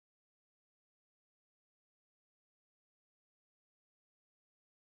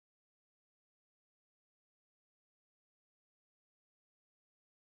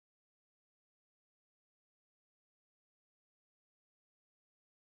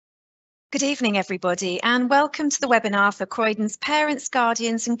Good evening, everybody, and welcome to the webinar for Croydon's parents,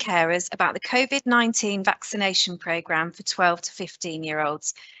 guardians and carers about the COVID-19 vaccination programme for 12 to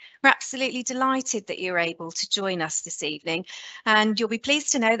 15-year-olds. We're absolutely delighted that you're able to join us this evening, and you'll be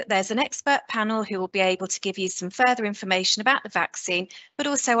pleased to know that there's an expert panel who will be able to give you some further information about the vaccine, but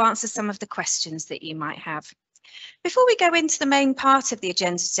also answer some of the questions that you might have. Before we go into the main part of the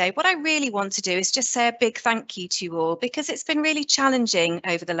agenda today, what I really want to do is just say a big thank you to you all, because it's been really challenging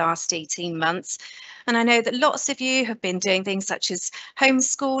over the last 18 months. And I know that lots of you have been doing things such as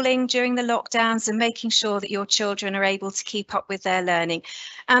homeschooling during the lockdowns and making sure that your children are able to keep up with their learning.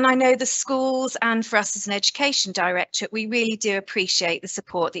 And I know the schools, and for us as an education directorate, we really do appreciate the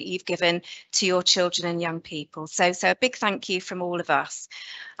support that you've given to your children and young people. So a big thank you from all of us.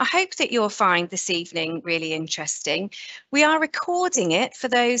 I hope that you'll find this evening really interesting. We are recording it for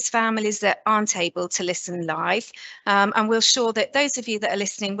those families that aren't able to listen live, and we'll ensure that those of you that are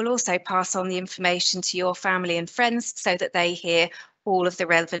listening will also pass on the information to your family and friends so that they hear all of the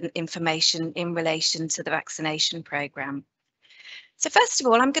relevant information in relation to the vaccination programme. So first of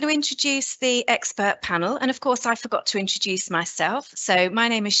all, I'm going to introduce the expert panel, and of course I forgot to introduce myself. So my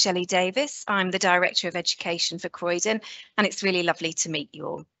name is Shelley Davis. I'm the Director of Education for Croydon, and it's really lovely to meet you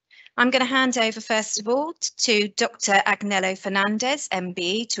all. I'm going to hand over first of all to Dr. Agnello Fernandez,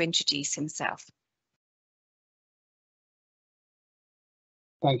 MBE, to introduce himself.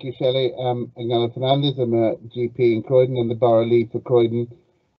 Thank you, Shelley. Agnello Fernandez. I'm a GP in Croydon and the Borough Lead for Croydon,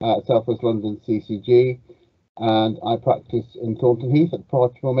 South West London CCG. And I practice in Thornton Heath at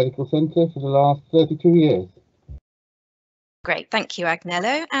Parchmore Medical Centre for the last 32 years. Great, thank you,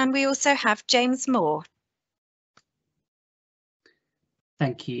 Agnello. And we also have James Moore.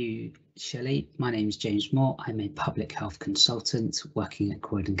 Thank you, Shelley. My name is James Moore. I'm a public health consultant working at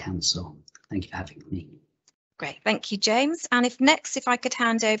Croydon Council. Thank you for having me. Great, thank you, James. And if I could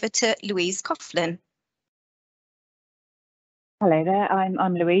hand over to Louise Coughlin. Hello there,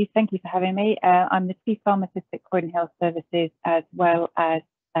 I'm Louise. Thank you for having me. I'm the Chief Pharmacist at Croydon Health Services, as well as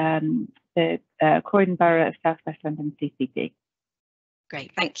the Croydon Borough of South West London CCG.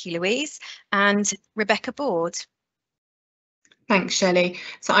 Great, thank you, Louise. And Rebecca Board. Thanks, Shelley.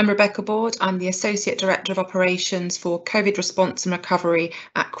 So I'm Rebecca Board. I'm the Associate Director of Operations for COVID Response and Recovery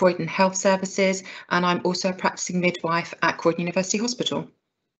at Croydon Health Services, and I'm also a practicing midwife at Croydon University Hospital.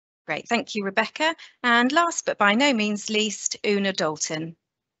 Great, thank you, Rebecca. And last but by no means least, Una Dalton.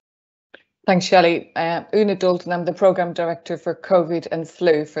 Thanks, Shelley. Una Dalton, I'm the Programme Director for COVID and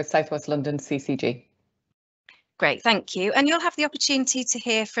Flu for South West London CCG. Great, thank you. And you'll have the opportunity to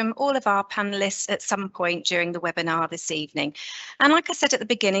hear from all of our panellists at some point during the webinar this evening. And like I said at the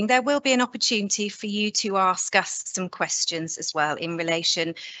beginning, there will be an opportunity for you to ask us some questions as well in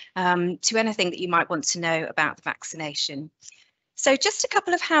relation to anything that you might want to know about the vaccination. So just a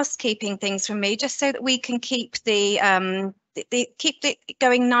couple of housekeeping things from me, just so that we can keep it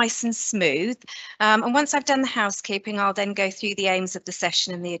going nice and smooth. And once I've done the housekeeping, I'll then go through the aims of the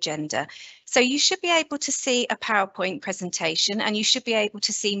session and the agenda. So you should be able to see a PowerPoint presentation, and you should be able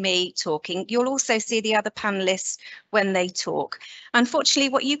to see me talking. You'll also see the other panelists when they talk. Unfortunately,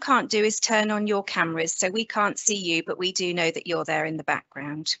 what you can't do is turn on your cameras, so we can't see you, but we do know that you're there in the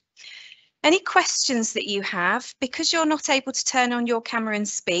background. Any questions that you have, because you're not able to turn on your camera and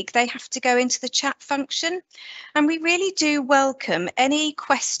speak, they have to go into the chat function. And we really do welcome any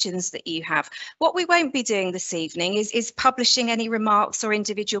questions that you have. What we won't be doing this evening is publishing any remarks or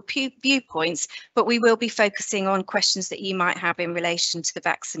individual viewpoints, but we will be focusing on questions that you might have in relation to the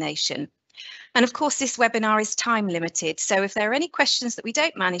vaccination. And of course, this webinar is time limited. So if there are any questions that we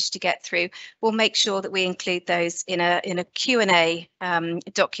don't manage to get through, we'll make sure that we include those in a Q&A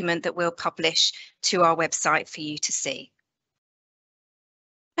document that we'll publish to our website for you to see.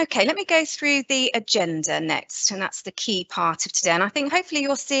 Okay, let me go through the agenda next, and that's the key part of today. And I think hopefully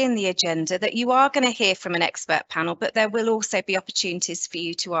you'll see in the agenda that you are going to hear from an expert panel, but there will also be opportunities for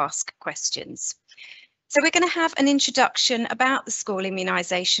you to ask questions. So we're going to have an introduction about the school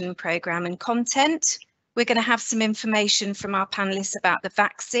immunisation programme and content. We're going to have some information from our panellists about the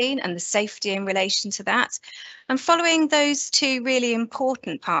vaccine and the safety in relation to that. And following those two really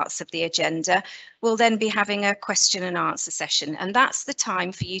important parts of the agenda, we'll then be having a question and answer session. And that's the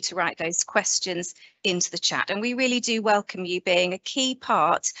time for you to write those questions into the chat. And we really do welcome you being a key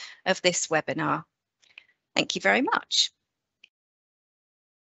part of this webinar. Thank you very much.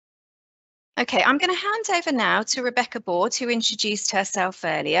 Okay, I'm going to hand over now to Rebecca Board, who introduced herself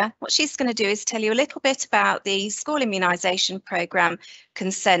earlier. What she's going to do is tell you a little bit about the school immunisation programme,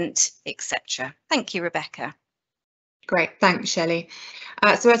 consent, etc. Thank you, Rebecca. Great, thanks, Shelley.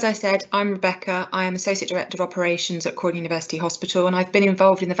 So as I said, I'm Rebecca. I am Associate Director of Operations at Croydon University Hospital, and I've been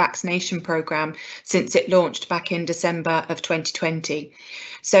involved in the vaccination programme since it launched back in December of 2020.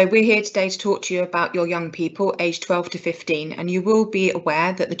 So we're here today to talk to you about your young people aged 12 to 15, and you will be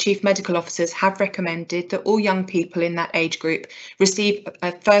aware that the Chief Medical Officers have recommended that all young people in that age group receive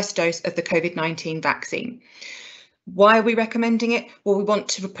a first dose of the COVID-19 vaccine. Why are we recommending it? Well, we want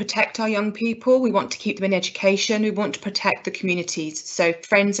to protect our young people. We want to keep them in education. We want to protect the communities, so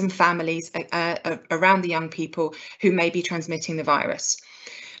friends and families around the young people who may be transmitting the virus.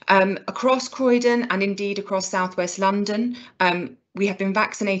 Across Croydon and indeed across South West London, we have been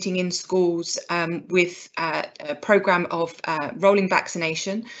vaccinating in schools with a programme of rolling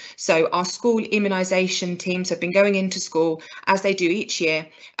vaccination. So our school immunisation teams have been going into school as they do each year,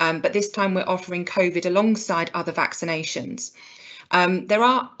 but this time we're offering COVID alongside other vaccinations. There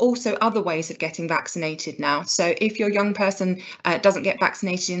are also other ways of getting vaccinated now. So if your young person doesn't get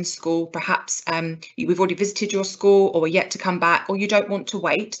vaccinated in school, perhaps we've already visited your school or are yet to come back, or you don't want to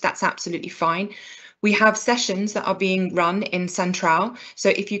wait, that's absolutely fine. We have sessions that are being run in Central. So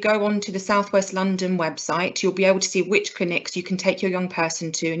if you go onto the South West London website, you'll be able to see which clinics you can take your young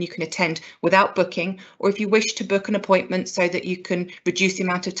person to and you can attend without booking. Or if you wish to book an appointment so that you can reduce the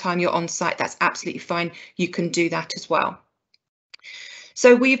amount of time you're on site, that's absolutely fine. You can do that as well.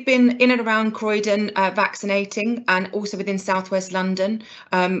 So we've been in and around Croydon vaccinating, and also within South West London,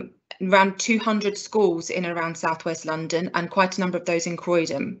 around 200 schools in and around South West London, and quite a number of those in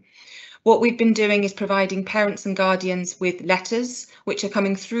Croydon. What we've been doing is providing parents and guardians with letters which are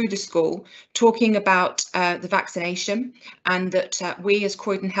coming through the school talking about the vaccination, and that we as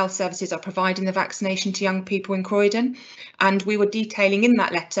Croydon Health Services are providing the vaccination to young people in Croydon, and we were detailing in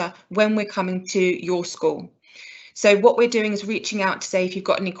that letter when we're coming to your school. So what we're doing is reaching out to say if you've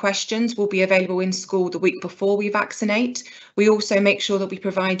got any questions, we'll be available in school the week before we vaccinate. We also make sure that we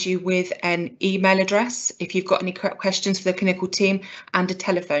provide you with an email address if you've got any questions for the clinical team, and a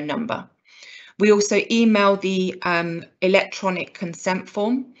telephone number. We also email the electronic consent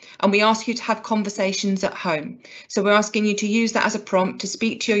form, and we ask you to have conversations at home. So we're asking you to use that as a prompt to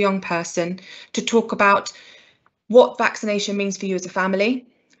speak to your young person, to talk about what vaccination means for you as a family,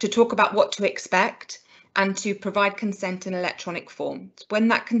 to talk about what to expect, and to provide consent in electronic form. When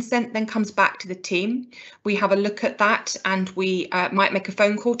that consent then comes back to the team, we have a look at that, and we might make a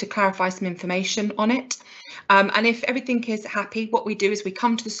phone call to clarify some information on it. And if everything is happy, what we do is we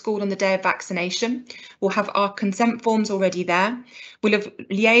come to the school on the day of vaccination. We'll have our consent forms already there. We'll have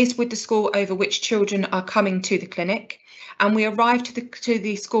liaised with the school over which children are coming to the clinic, and we arrive to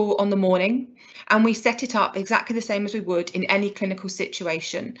the school on the morning, and we set it up exactly the same as we would in any clinical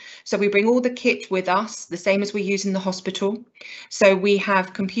situation. So we bring all the kit with us, the same as we use in the hospital. So we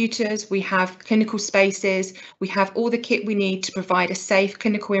have computers, we have clinical spaces, we have all the kit we need to provide a safe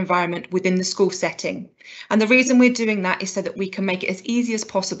clinical environment within the school setting. And the reason we're doing that is so that we can make it as easy as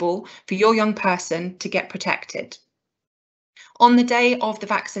possible for your young person to get protected. On the day of the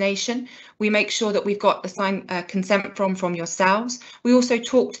vaccination, we make sure that we've got the signed consent from yourselves. We also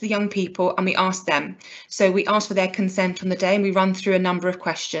talk to the young people and we ask them. So we ask for their consent on the day, and we run through a number of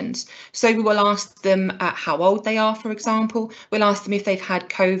questions. So we will ask them how old they are, for example. We'll ask them if they've had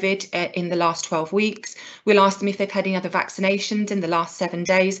COVID in the last 12 weeks. We'll ask them if they've had any other vaccinations in the last 7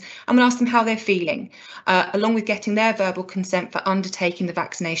 days, and we'll ask them how they're feeling, along with getting their verbal consent for undertaking the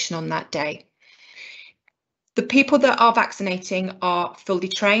vaccination on that day. The people that are vaccinating are fully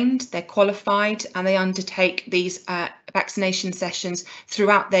trained, they're qualified, and they undertake these vaccination sessions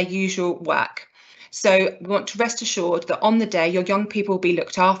throughout their usual work. So we want to rest assured that on the day your young people will be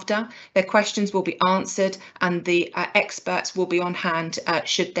looked after, their questions will be answered, and the experts will be on hand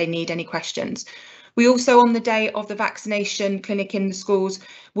should they need any questions. We also, on the day of the vaccination clinic in the schools,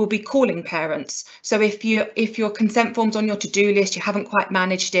 will be calling parents. So if your consent form's on your to-do list, you haven't quite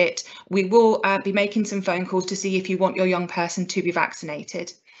managed it, we will be making some phone calls to see if you want your young person to be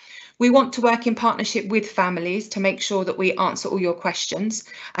vaccinated. We want to work in partnership with families to make sure that we answer all your questions,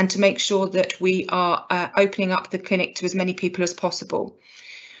 and to make sure that we are opening up the clinic to as many people as possible.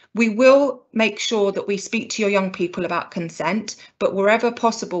 We will make sure that we speak to your young people about consent, but wherever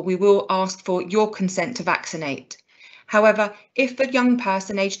possible, we will ask for your consent to vaccinate. However, if a young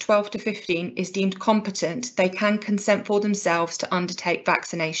person aged 12 to 15 is deemed competent, they can consent for themselves to undertake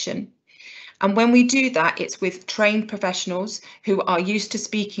vaccination. And when we do that, it's with trained professionals who are used to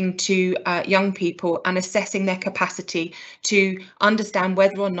speaking to young people and assessing their capacity to understand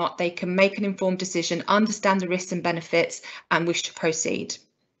whether or not they can make an informed decision, understand the risks and benefits, and wish to proceed.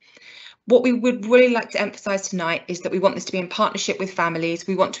 What we would really like to emphasise tonight is that we want this to be in partnership with families.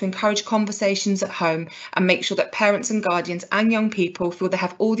 We want to encourage conversations at home and make sure that parents and guardians and young people feel they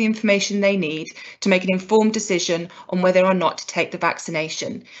have all the information they need to make an informed decision on whether or not to take the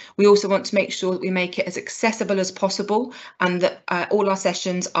vaccination. We also want to make sure that we make it as accessible as possible and that all our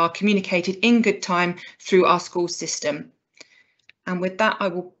sessions are communicated in good time through our school system. And with that, I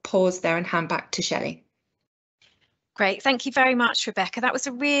will pause there and hand back to Shelley. Great, thank you very much, Rebecca. That was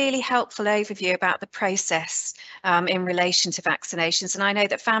a really helpful overview about the process in relation to vaccinations. And I know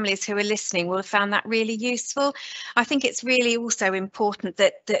that families who are listening will have found that really useful. I think it's really also important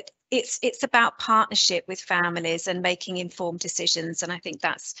that it's about partnership with families and making informed decisions. And I think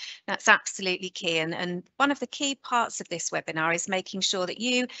that's absolutely key. And one of the key parts of this webinar is making sure that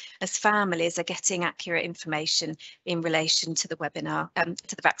you as families are getting accurate information in relation to the webinar,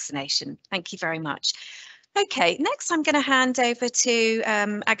 to the vaccination. Thank you very much. Okay, next I'm going to hand over to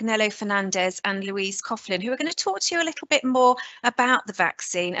Agnello Fernandez and Louise Coughlin, who are going to talk to you a little bit more about the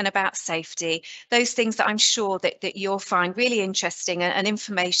vaccine and about safety, those things that I'm sure that you'll find really interesting and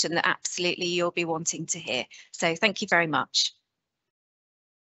information that absolutely you'll be wanting to hear. So thank you very much.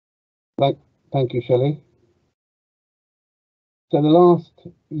 Thank you, Shelley. So the last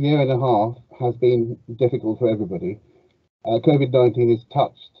year and a half has been difficult for everybody. COVID-19 has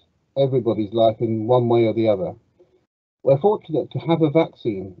touched everybody's life in one way or the other. We're fortunate to have a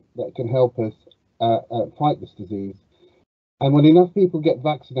vaccine that can help us fight this disease. And when enough people get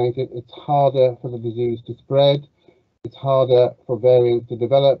vaccinated, it's harder for the disease to spread, it's harder for variants to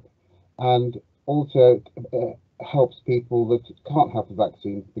develop, and also helps people that can't have the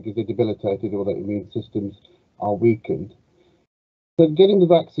vaccine because they're debilitated or their immune systems are weakened. So getting the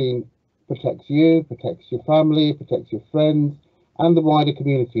vaccine protects you, protects your family, protects your friends, and the wider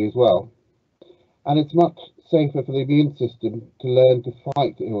community as well. And it's much safer for the immune system to learn to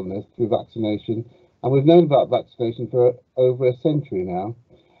fight illness through vaccination. And we've known about vaccination for over a century now.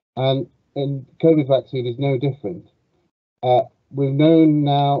 And COVID vaccine is no different. We've known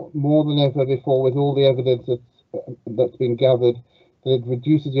now more than ever before, with all the evidence that's been gathered, that it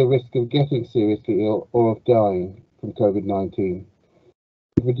reduces your risk of getting seriously ill or of dying from COVID-19.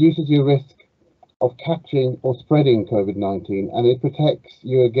 It reduces your risk of catching or spreading COVID-19, and it protects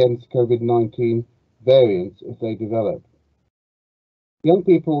you against COVID-19 variants if they develop. Young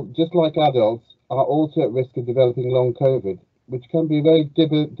people, just like adults, are also at risk of developing long COVID, which can be a very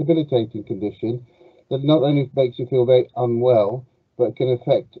debilitating condition that not only makes you feel very unwell, but can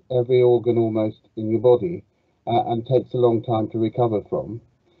affect every organ almost in your body and takes a long time to recover from.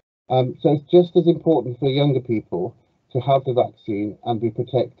 So it's just as important for younger people to have the vaccine and be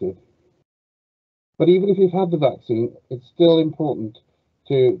protected. But even if you've had the vaccine, it's still important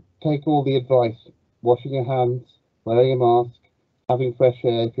to take all the advice, washing your hands, wearing a mask, having fresh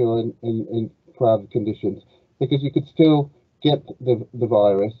air if you're in crowded conditions, because you could still get the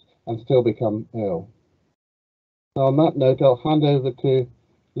virus and still become ill. So on that note, I'll hand over to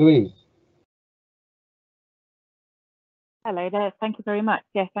Louise. Hello there, thank you very much.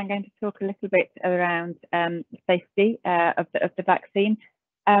 Yes, I'm going to talk a little bit around safety of the vaccine.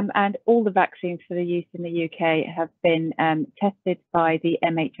 And all the vaccines for the use in the UK have been tested by the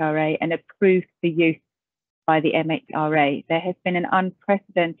MHRA and approved for use by the MHRA. There has been an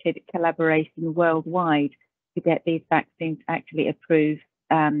unprecedented collaboration worldwide to get these vaccines actually approved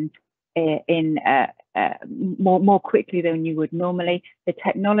more quickly than you would normally. The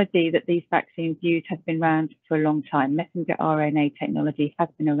technology that these vaccines use has been around for a long time. Messenger RNA technology has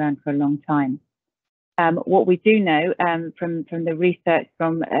been around for a long time. What we do know from the research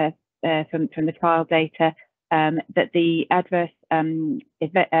from the trial data that the adverse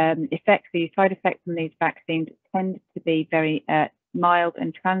effects, the side effects from these vaccines tend to be very mild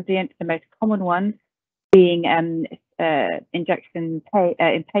and transient. The most common ones being injection pain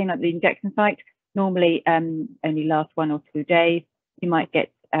at the injection site, normally only last 1 or 2 days. You might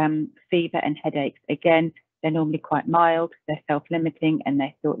get fever and headaches. Again, they're normally quite mild, they're self-limiting, and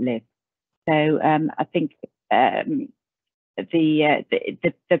they're short-lived. So I think the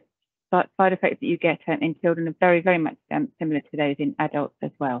side effects that you get in children are very, very much similar to those in adults as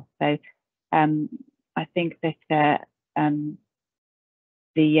well. So I think that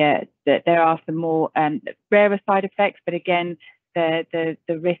there are some more rarer side effects, but again, the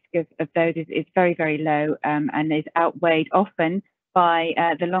risk of those is very, very low and is outweighed often by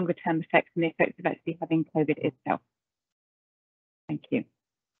the longer term effects and the effects of actually having COVID itself. Thank you.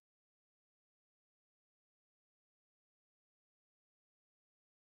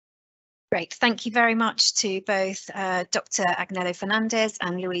 Great, thank you very much to both Dr. Agnello Fernandez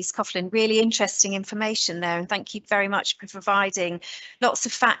and Louise Coughlin. Really interesting information there, and thank you very much for providing lots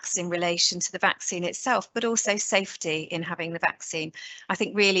of facts in relation to the vaccine itself, but also safety in having the vaccine. I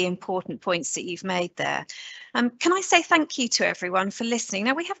think really important points that you've made there. Can I say thank you to everyone for listening?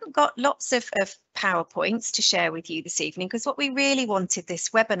 Now, we haven't got lots of PowerPoints to share with you this evening, because what we really wanted this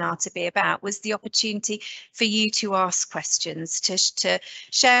webinar to be about was the opportunity for you to ask questions, to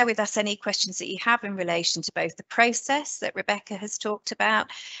share with us any questions that you have in relation to both the process that Rebecca has talked about,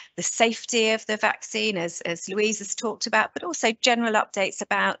 the safety of the vaccine as Louise has talked about, but also general updates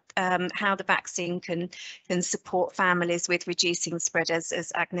about how the vaccine can support families with reducing spread, as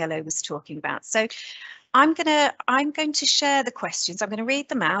Agnello was talking about. So I'm going to share the questions. I'm going to read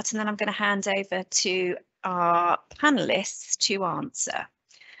them out, and then I'm going to hand over to our panelists to answer.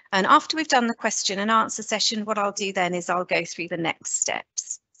 And after we've done the question and answer session, what I'll do then is I'll go through the next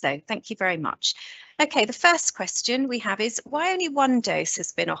steps. So thank you very much. Okay, the first question we have is, why only one dose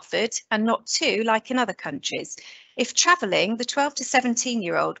has been offered and not two like in other countries? If travelling, the 12 to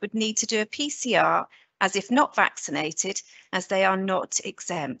 17-year-old would need to do a PCR as if not vaccinated, as they are not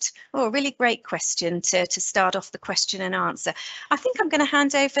exempt? Oh, a really great question to start off the question and answer. I think I'm going to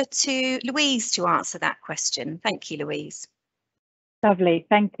hand over to Louise to answer that question. Thank you, Louise. Lovely,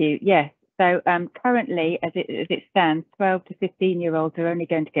 thank you. Yes, so currently, as it stands, 12 to 15-year-olds are only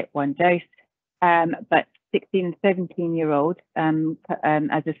going to get one dose, but 16 and 17-year-olds,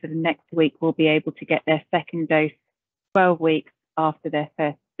 as of sort of next week, will be able to get their second dose 12 weeks after their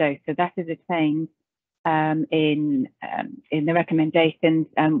first dose. So that is a change in the recommendations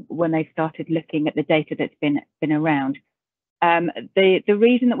when they started looking at the data that's been around. The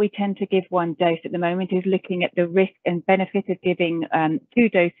reason that we tend to give one dose at the moment is looking at the risk and benefit of giving two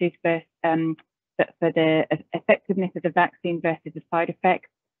doses for the effectiveness of the vaccine versus the side effects.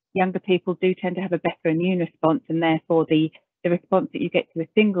 Younger people do tend to have a better immune response, and therefore the response that you get to a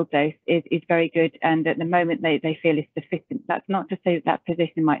single dose is very good, and at the moment they feel is sufficient. That's not to say that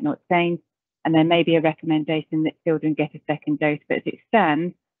position might not change, and there may be a recommendation that children get a second dose, but as it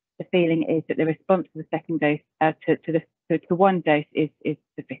stands, the feeling is that the response to the second dose to one dose is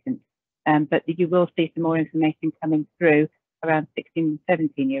sufficient. But you will see some more information coming through around 16 and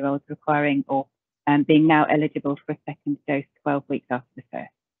 17-year-olds requiring or being now eligible for a second dose 12 weeks after the first.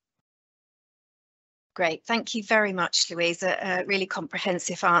 Great, thank you very much, Louise. A really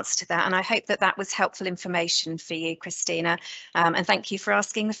comprehensive answer to that, and I hope that was helpful information for you, Christina, and thank you for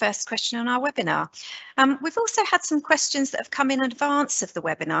asking the first question on our webinar. We've also had some questions that have come in advance of the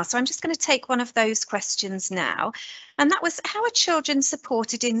webinar, so I'm just going to take one of those questions now, and that was, how are children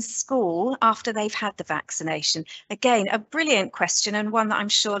supported in school after they've had the vaccination? Again, a brilliant question, and one that I'm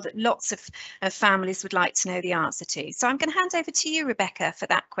sure that lots of families would like to know the answer to. So I'm going to hand over to you, Rebecca, for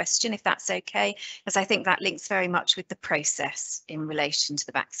that question, if that's okay, as I think that links very much with the process in relation to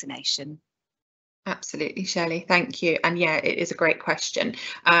the vaccination. Absolutely, Shelley, thank you. And yeah, it is a great question.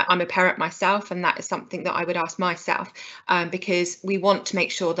 I'm a parent myself, and that is something that I would ask myself, because we want to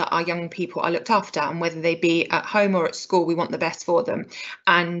make sure that our young people are looked after, and whether they be at home or at school, we want the best for them.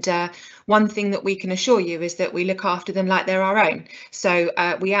 And one thing that we can assure you is that we look after them like they're our own. So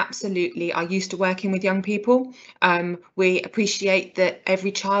we absolutely are used to working with young people. We appreciate that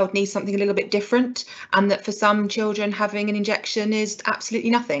every child needs something a little bit different, and that for some children having an injection is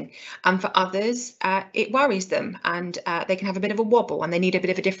absolutely nothing, and for others it worries them, and they can have a bit of a wobble and they need a bit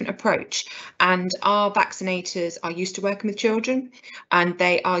of a different approach. And our vaccinators are used to working with children, and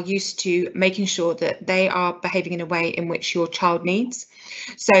they are used to making sure that they are behaving in a way in which your child needs.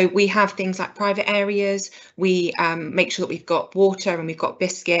 So we have things like private areas, we make sure that we've got water and we've got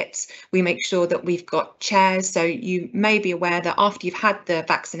biscuits, we make sure that we've got chairs. So you may be aware that after you've had the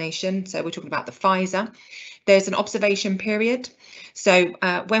vaccination, so we're talking about the Pfizer, there's an observation period. So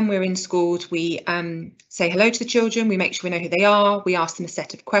when we're in schools, we say hello to the children, we make sure we know who they are, we ask them a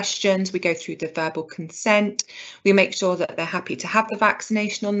set of questions, we go through the verbal consent, we make sure that they're happy to have the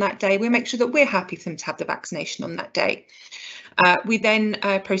vaccination on that day, we make sure that we're happy for them to have the vaccination on that day. We then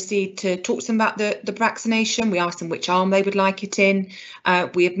proceed to talk to them about the vaccination. We ask them which arm they would like it in.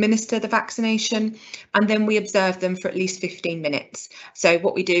 We administer the vaccination, and then we observe them for at least 15 minutes. So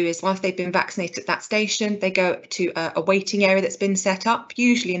what we do is, once they've been vaccinated at that station, they go to a waiting area that's been set up,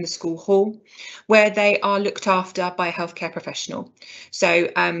 usually in the school hall, where they are looked after by a healthcare professional. So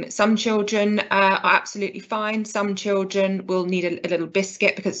some children are absolutely fine. Some children will need a little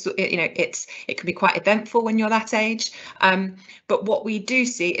biscuit because it can be quite eventful when you're that age. But what we do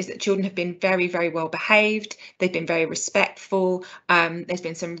see is that children have been very, very well behaved. They've been very respectful. There's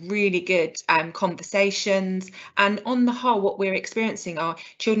been some really good conversations, and on the whole, what we're experiencing are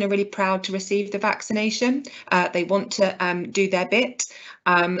children are really proud to receive the vaccination. They want to do their bit.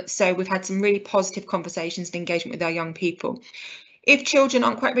 So we've had some really positive conversations and engagement with our young people. If children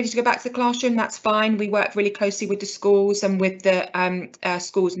aren't quite ready to go back to the classroom, that's fine. We work really closely with the schools and with the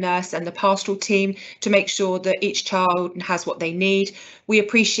school's nurse and the pastoral team to make sure that each child has what they need. We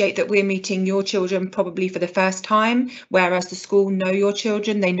appreciate that we're meeting your children probably for the first time, whereas the school know your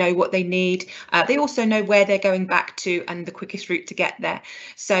children, they know what they need. They also know where they're going back to and the quickest route to get there.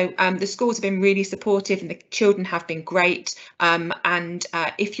 So the schools have been really supportive and the children have been great. And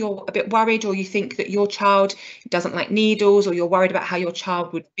if you're a bit worried or you think that your child doesn't like needles, or you're worried about how your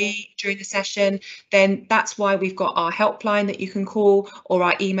child would be during the session, then that's why we've got our helpline that you can call, or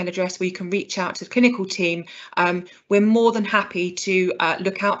our email address where you can reach out to the clinical team. We're more than happy to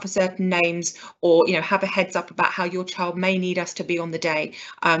look out for certain names, or have a heads up about how your child may need us to be on the day.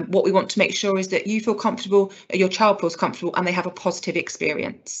 What we want to make sure is that you feel comfortable, your child feels comfortable, and they have a positive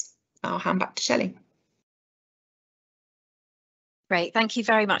experience. I'll hand back to Shelley. Great, thank you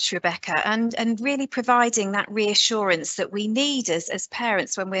very much, Rebecca, and really providing that reassurance that we need as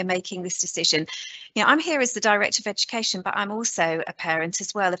parents when we're making this decision. I'm here as the Director of Education, but I'm also a parent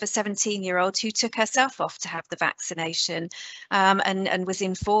as well of a 17-year-old who took herself off to have the vaccination and was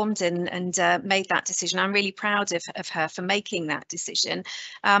informed and made that decision. I'm really proud of her for making that decision,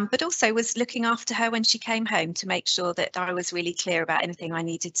 but also was looking after her when she came home to make sure that I was really clear about anything I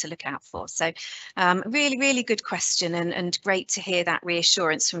needed to look out for. So really, really good question, and great to hear that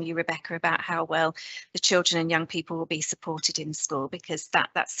reassurance from you, Rebecca, about how well the children and young people will be supported in school, because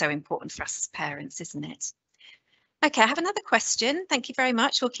that's so important for us as parents, isn't it? Okay, I have another question. Thank you very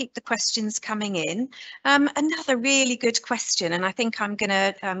much. We'll keep the questions coming in. Another really good question, and I think I'm gonna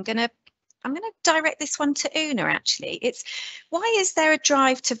direct this one to Una, actually. It's, why is there a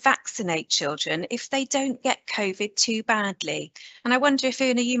drive to vaccinate children if they don't get COVID too badly? And I wonder if,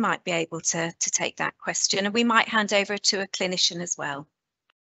 Una, you might be able to take that question, and we might hand over to a clinician as well.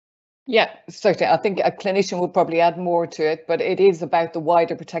 Yeah, certainly. I think a clinician will probably add more to it, but it is about the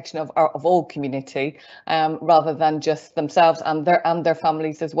wider protection of all community, rather than just themselves and their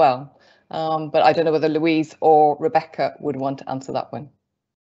families as well. But I don't know whether Louise or Rebecca would want to answer that one.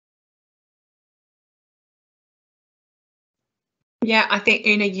 Yeah, I think,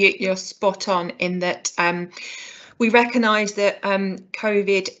 Una, you're spot on in that we recognise that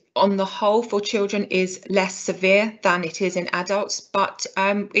COVID on the whole for children is less severe than it is in adults, but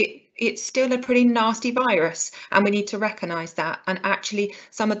it's still a pretty nasty virus, and we need to recognise that. And actually,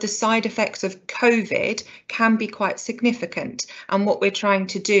 some of the side effects of COVID can be quite significant. And what we're trying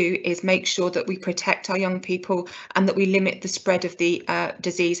to do is make sure that we protect our young people and that we limit the spread of the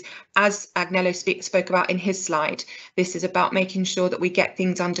disease. As Agnello spoke about in his slide, this is about making sure that we get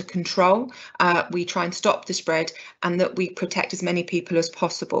things under control, we try and stop the spread, and that we protect as many people as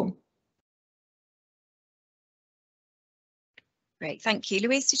possible. Great, thank you.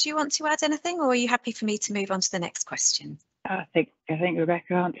 Louise, did you want to add anything, or are you happy for me to move on to the next question? I think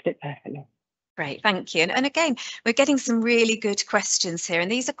Rebecca answered it perfectly. Great, thank you. And again, we're getting some really good questions here,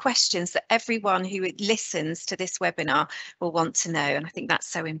 and these are questions that everyone who listens to this webinar will want to know, and I think that's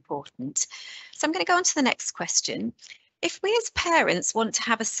so important. So I'm going to go on to the next question. If we as parents want to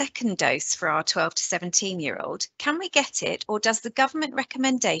have a second dose for our 12 to 17-year-old, can we get it, or does the government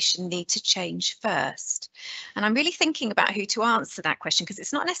recommendation need to change first? And I'm really thinking about who to answer that question, because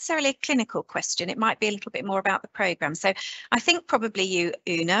it's not necessarily a clinical question. It might be a little bit more about the programme. So I think probably you,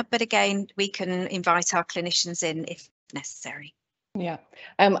 Una, but again, we can invite our clinicians in if necessary. Yeah,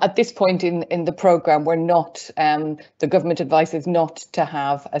 at this point in the programme, we're not, the government advice is not to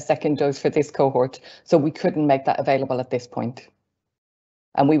have a second dose for this cohort, so we couldn't make that available at this point.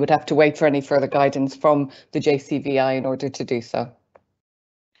 And we would have to wait for any further guidance from the JCVI in order to do so.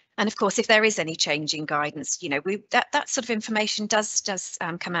 And of course, if there is any change in guidance, that sort of information does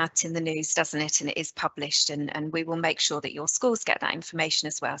come out in the news, doesn't it? And it is published, and we will make sure that your schools get that information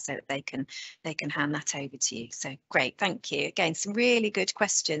as well, so that they can hand that over to you. So great, thank you. Again, some really good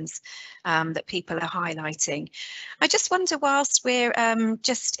questions that people are highlighting. I just wonder, whilst we're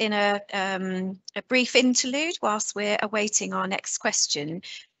just in a brief interlude, whilst we're awaiting our next question,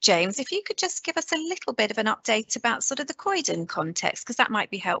 James, if you could just give us a little bit of an update about sort of the Croydon context, because that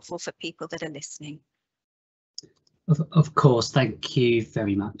might be helpful for people that are listening. Of course, thank you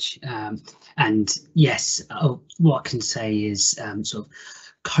very much. And yes, what I can say is sort of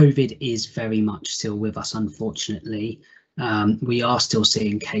COVID is very much still with us, unfortunately. We are still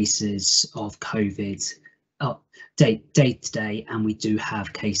seeing cases of COVID day to day, and we do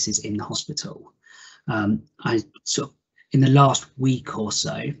have cases in the hospital. In the last week or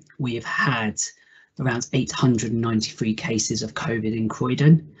so, we have had around 893 cases of COVID in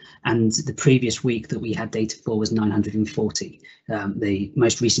Croydon, and the previous week that we had data for was 940. The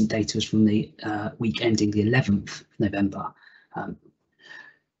most recent data was from the week ending the 11th of November.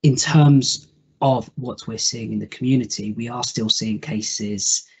 In terms of what we're seeing in the community, we are still seeing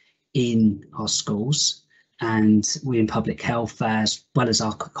cases in our schools, and we in public health, as well as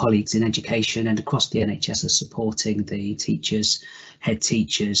our colleagues in education and across the NHS, are supporting the teachers, head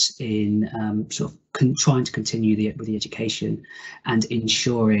teachers in trying to continue with the education and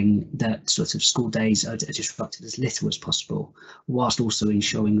ensuring that sort of school days are disrupted as little as possible, whilst also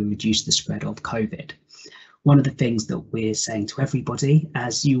ensuring we reduce the spread of COVID. One of the things that we're saying to everybody,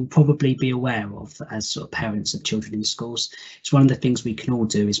 as you'll probably be aware of as sort of parents of children in schools, it's one of the things we can all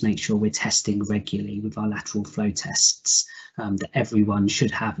do is make sure we're testing regularly with our lateral flow tests that everyone should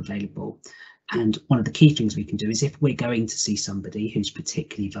have available. And one of the key things we can do is if we're going to see somebody who's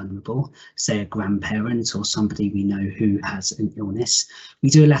particularly vulnerable, say a grandparent or somebody we know who has an illness, we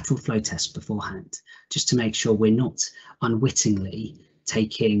do a lateral flow test beforehand, just to make sure we're not unwittingly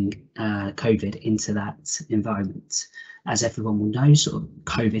taking COVID into that environment. As everyone will know, sort of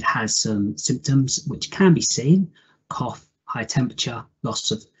COVID has some symptoms which can be seen: cough, high temperature,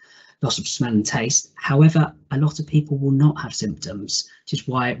 loss of smell and taste. However, a lot of people will not have symptoms, which is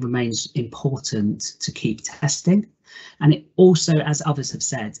why it remains important to keep testing. And it also, as others have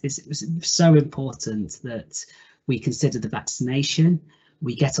said, is so important that we consider the vaccination.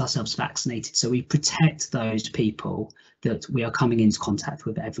 We get ourselves vaccinated, so we protect those people that we are coming into contact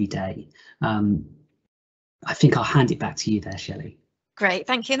with every day. I think I'll hand it back to you there, Shelley. Great,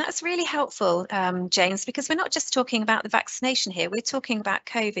 thank you. And that's really helpful, James, because we're not just talking about the vaccination here, we're talking about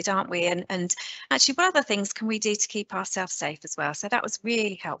COVID, aren't we? And actually, what other things can we do to keep ourselves safe as well? So that was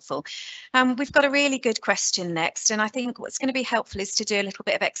really helpful. We've got a really good question next, and I think what's going to be helpful is to do a little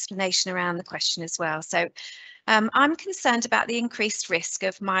bit of explanation around the question as well. So I'm concerned about the increased risk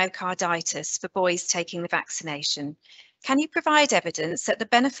of myocarditis for boys taking the vaccination. Can you provide evidence that the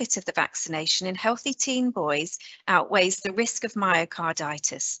benefit of the vaccination in healthy teen boys outweighs the risk of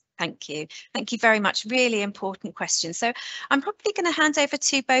myocarditis? Thank you. Thank you very much. Really important question. So I'm probably going to hand over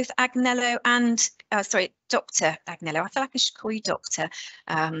to both Agnello and, Dr. Agnello. I feel like I should call you Dr.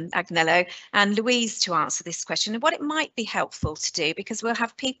 Agnello and Louise to answer this question. And what it might be helpful to do, because we'll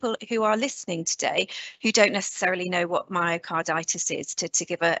have people who are listening today who don't necessarily know what myocarditis is, to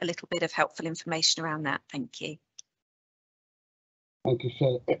give a little bit of helpful information around that. Thank you. Thank you,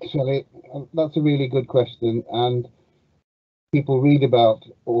 Shelley. That's a really good question, and people read about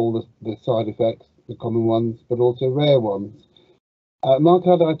all the side effects, the common ones, but also rare ones.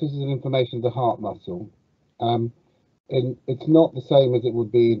 Myocarditis is an inflammation of the heart muscle. It's not the same as it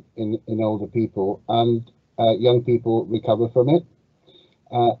would be in older people, and young people recover from it.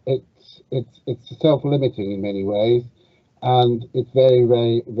 It's self-limiting in many ways, and it's very,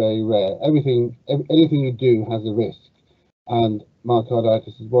 very, very rare. Anything you do has a risk, and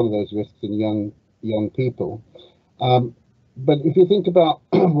myocarditis is one of those risks in young people. But if you think about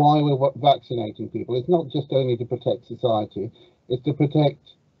why we're vaccinating people, it's not just only to protect society, it's to protect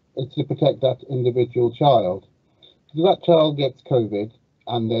that individual child. If that child gets COVID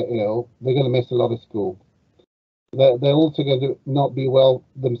and they're ill, they're going to miss a lot of school. They're also going to not be well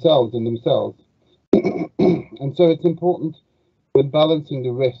themselves. And so it's important when balancing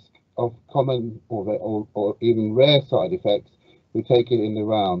the risk of common or even rare side effects, we take it in the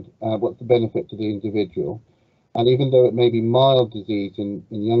round. What's the benefit to the individual? And even though it may be mild disease in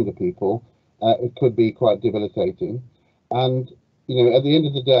younger people, it could be quite debilitating. And at the end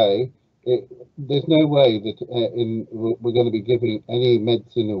of the day, there's no way that we're going to be giving any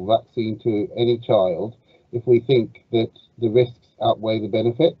medicine or vaccine to any child if we think that the risks outweigh the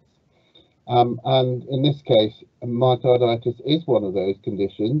benefits. And in this case, myocarditis is one of those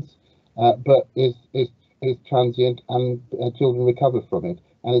conditions, but is transient, and children recover from it,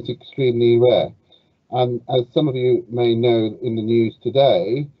 and it's extremely rare. And as some of you may know in the news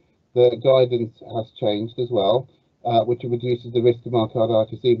today, the guidance has changed as well, which reduces the risk of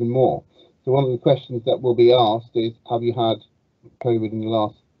myocarditis even more. So one of the questions that will be asked is, have you had COVID in the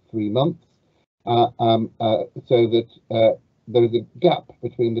last 3 months? So that there is a gap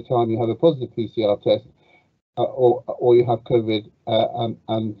between the time you have a positive PCR test or you have COVID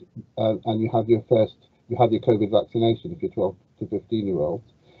and you have your first you had your COVID vaccination if you're 12 to 15-year-olds.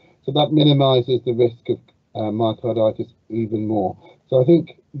 So that minimises the risk of myocarditis even more. So I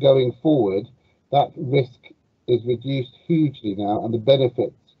think going forward, that risk is reduced hugely now, and the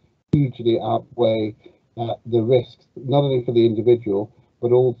benefits hugely outweigh the risks, not only for the individual,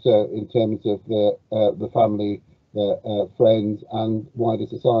 but also in terms of the family, the friends, and wider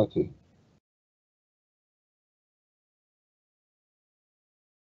society.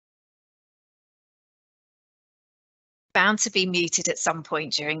 Bound to be muted at some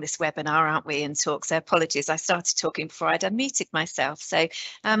point during this webinar, aren't we, in talk? So apologies, I started talking before I'd unmuted myself. So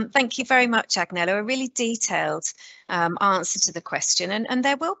thank you very much, Agnello, a really detailed answer to the question. And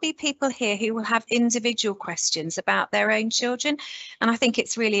there will be people here who will have individual questions about their own children. And I think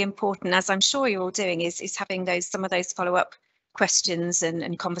it's really important, as I'm sure you're all doing, is having some of those follow-up questions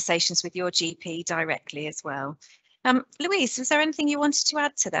and conversations with your GP directly as well. Louise, was there anything you wanted to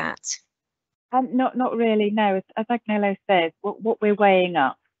add to that? Not really, no. As Agnello says, what we're weighing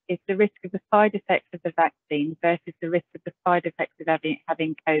up is the risk of the side effects of the vaccine versus the risk of the side effects of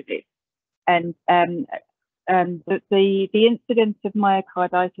having COVID. And the incidence of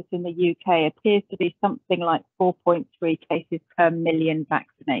myocarditis in the UK appears to be something like 4.3 cases per million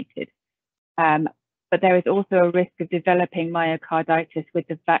vaccinated. But there is also a risk of developing myocarditis with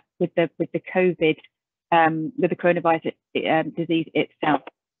the COVID, with the coronavirus disease itself.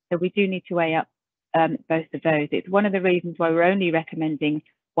 So we do need to weigh up both of those. It's one of the reasons why we're only recommending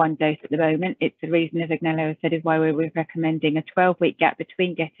one dose at the moment. It's the reason, as Agnello has said, is why we're recommending a 12-week gap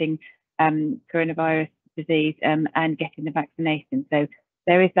between getting coronavirus disease and getting the vaccination. So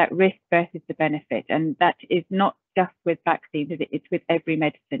there is that risk versus the benefit, and that is not just with vaccines, it's with every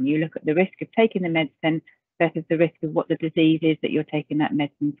medicine. You look at the risk of taking the medicine versus the risk of what the disease is that you're taking that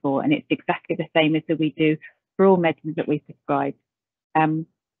medicine for, and it's exactly the same as that we do for all medicines that we prescribe.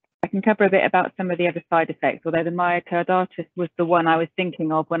 I can cover a bit about some of the other side effects, although the myocarditis was the one I was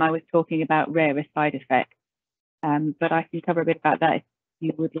thinking of when I was talking about rarer side effects. But I can cover a bit about that if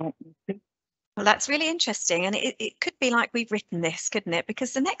you would like me to. Well, that's really interesting, and it could be like we've written this, couldn't it?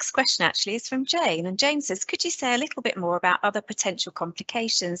 Because the next question actually is from Jane, and Jane says, could you say a little bit more about other potential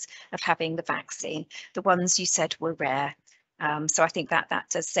complications of having the vaccine, the ones you said were rare? So I think that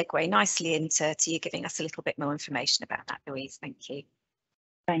does segue nicely into you giving us a little bit more information about that, Louise. Thank you.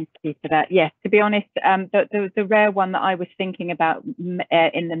 Thank you for that. Yes, to be honest, the rare one that I was thinking about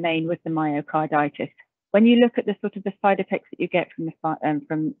in the main was the myocarditis. When you look at the sort of the side effects that you get from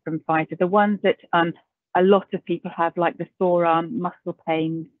Pfizer, the ones that a lot of people have, like the sore arm, muscle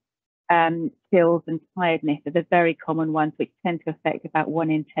pains, chills and tiredness, are the very common ones which tend to affect about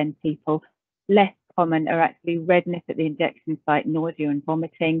 1 in 10 people. Less common are actually redness at the injection site, nausea and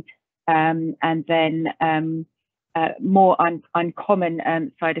vomiting, and then more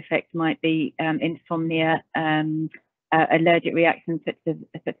uncommon side effects might be insomnia, allergic reactions such as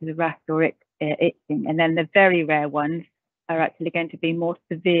a rash or itching, and then the very rare ones are actually going to be more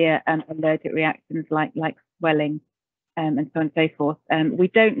severe allergic reactions like swelling and so on and so forth. We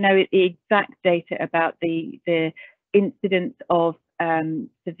don't know the exact data about the incidence of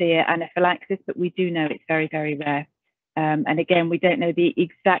severe anaphylaxis, but we do know it's very, very rare. And again, we don't know the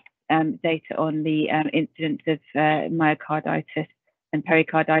exact data on the incidence of myocarditis and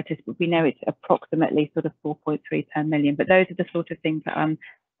pericarditis, but we know it's approximately sort of 4.3 per million. But those are the sort of things that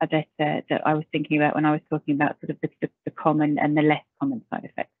that I was thinking about when I was talking about sort of the common and the less common side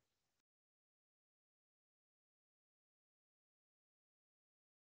effects.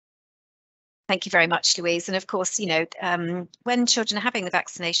 Thank you very much, Louise. And of course, you know, when children are having the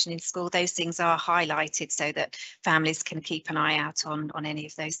vaccination in school, those things are highlighted so that families can keep an eye out on any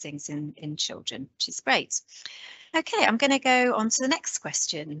of those things in children, which is great. Okay, I'm going to go on to the next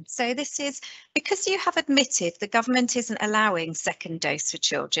question. So this is, because you have admitted the government isn't allowing second dose for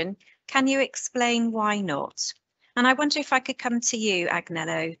children, can you explain why not? And I wonder if I could come to you,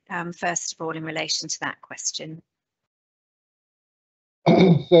 Agnello, first of all, in relation to that question.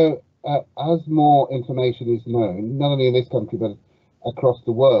 So, as more information is known, not only in this country but across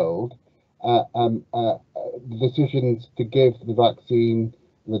the world, the decisions to give the vaccine,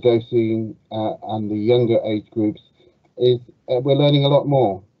 the dosing, and the younger age groups is we're learning a lot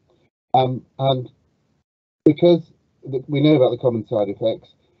more, and because we know about the common side effects,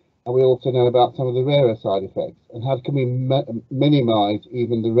 and we also know about some of the rarer side effects, and how can we minimise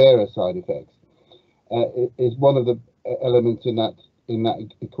even the rarer side effects is one of the elements in that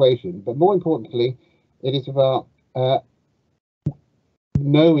equation. But more importantly, it is about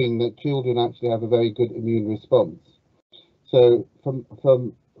knowing that children actually have a very good immune response. So from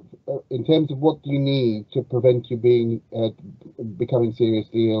in terms of what do you need to prevent you becoming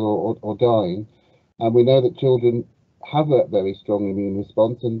seriously ill or dying, and we know that children have a very strong immune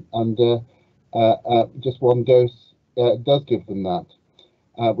response, and just one dose does give them that.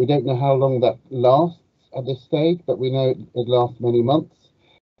 We don't know how long that lasts at this stage, but we know it lasts many months,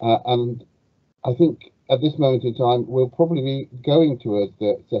 and I think at this moment in time we'll probably be going towards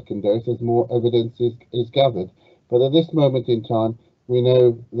the second dose as more evidence is gathered. But at this moment in time, we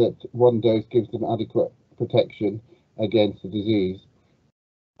know that one dose gives them adequate protection against the disease,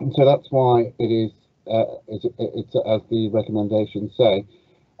 and so that's why it is it's as the recommendations say.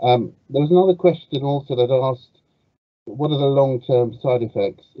 There was another question also that asked, what are the long-term side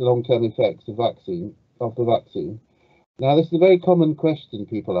effects, long-term effects of the vaccine? Now, this is a very common question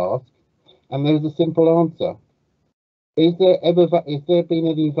people ask, and there's a simple answer. Is there been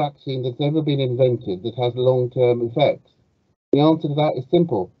any vaccine that's ever been invented that has long-term effects? The answer to that is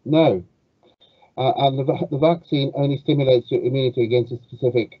simple: no. And the vaccine only stimulates your immunity against a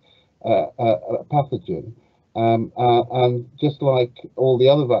specific pathogen. And just like all the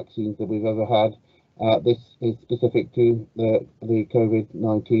other vaccines that we've ever had, this is specific to the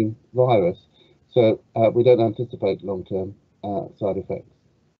COVID-19 virus. So we don't anticipate long-term side effects.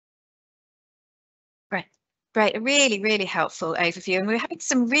 Great, a really helpful overview, and we're having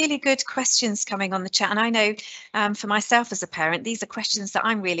some really good questions coming on the chat. And I know for myself as a parent, these are questions that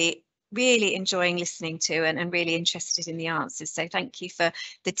I'm really enjoying listening to and really interested in the answers. So thank you for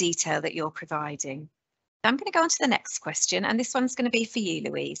the detail that you're providing. I'm going to go on to the next question, and this one's going to be for you,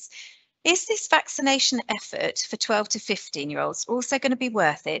 Louise. Is this vaccination effort for 12 to 15-year-olds also going to be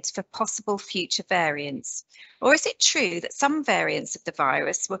worth it for possible future variants? Or is it true that some variants of the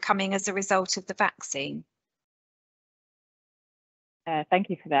virus were coming as a result of the vaccine? Thank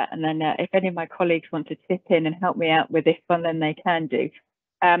you for that. And then if any of my colleagues want to chip in and help me out with this one, then they can do.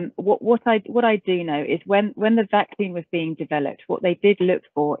 What I do know is when the vaccine was being developed, what they did look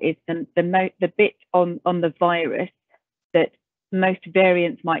for is the bit on the virus that most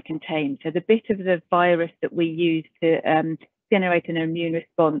variants might contain. So the bit of the virus that we use to generate an immune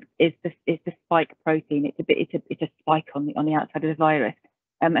response is the spike protein. It's a spike on the outside of the virus,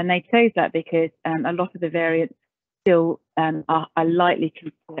 and they chose that because a lot of the variants still are likely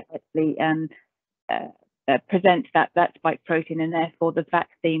to actually present that spike protein, and therefore the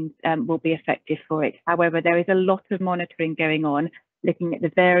vaccines will be effective for it. However, there is a lot of monitoring going on, looking at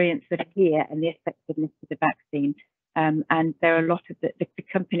the variants that are here and the effectiveness of the vaccine. And there are a lot of the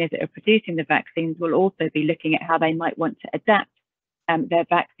companies that are producing the vaccines will also be looking at how they might want to adapt their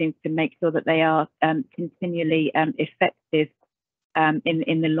vaccines to make sure that they are continually effective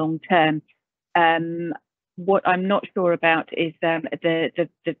in the long term. What I'm not sure about is the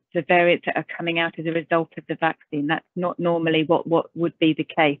variants that are coming out as a result of the vaccine. That's not normally what would be the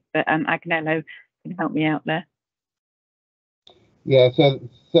case, but Agnello can help me out there. Yeah, so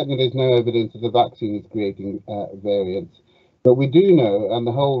certainly there's no evidence that the vaccine is creating variants, but we do know, and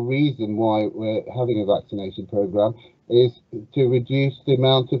the whole reason why we're having a vaccination program is to reduce the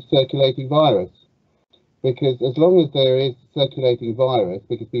amount of circulating virus. Because as long as there is circulating virus,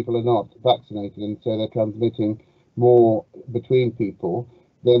 because people are not vaccinated and so they're transmitting more between people,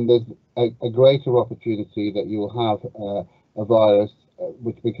 then there's a greater opportunity that you'll have a virus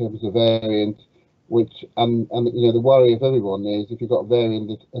which becomes a variant, which and you know, the worry of everyone is if you've got a variant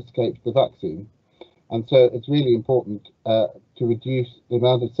that escapes the vaccine. And so it's really important to reduce the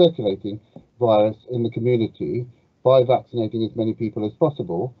amount of circulating virus in the community by vaccinating as many people as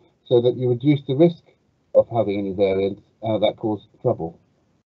possible, so that you reduce the risk of having any variants that cause trouble.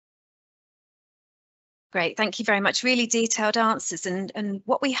 Great, thank you very much. Really detailed answers, and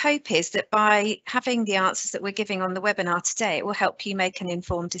what we hope is that by having the answers that we're giving on the webinar today, it will help you make an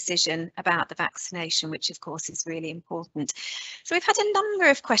informed decision about the vaccination, which of course is really important. So we've had a number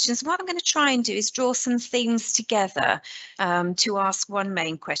of questions. What I'm going to try and do is draw some themes together to ask one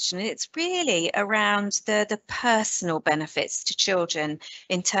main question. And it's really around the personal benefits to children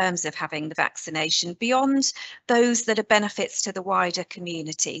in terms of having the vaccination beyond those that are benefits to the wider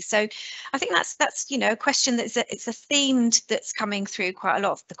community. So I think that's you know, question that's it's a theme that's coming through quite a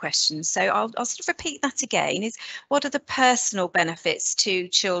lot of the questions. So I'll sort of repeat that again, is what are the personal benefits to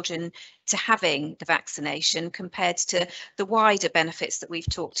children to having the vaccination compared to the wider benefits that we've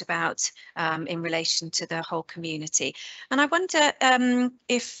talked about in relation to the whole community. And I wonder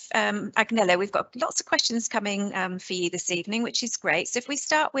if Agnello, we've got lots of questions coming for you this evening, which is great. So if we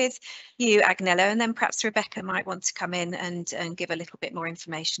start with you, Agnello, and then perhaps Rebecca might want to come in and give a little bit more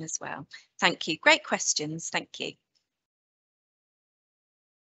information as well. Thank you. Great questions. Thank you.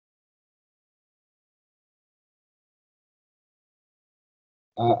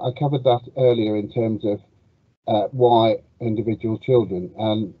 I covered that earlier in terms of why individual children,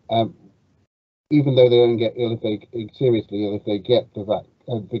 and even though they don't get ill if they seriously ill if they get the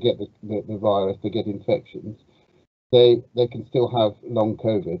virus, they get infections, they can still have long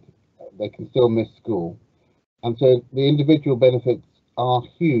COVID, they can still miss school, and so the individual benefits are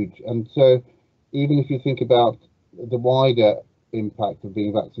huge. And so even if you think about the wider impact of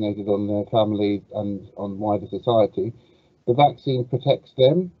being vaccinated on their families and on wider society, the vaccine protects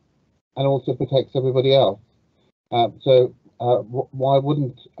them and also protects everybody else. So why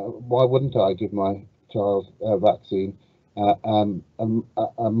wouldn't I give my child a vaccine?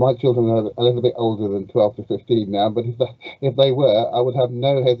 My children are a little bit older than 12 to 15 now, but if they were, I would have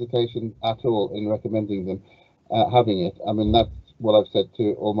no hesitation at all in recommending them having it. I mean, that's what I've said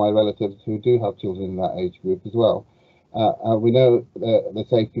to all my relatives who do have children in that age group as well. We know the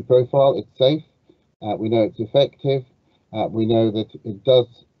safety profile, it's safe, we know it's effective, we know that it does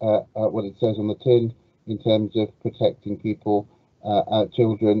what it says on the tin in terms of protecting people,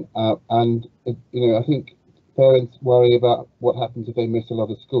 children, and I think parents worry about what happens if they miss a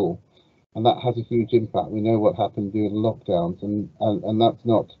lot of school, and that has a huge impact. We know what happened during lockdowns, and that's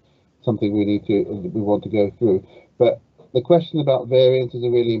not something we want to go through. But the question about variants is a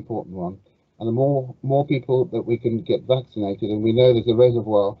really important one, and the more people that we can get vaccinated, and we know there's a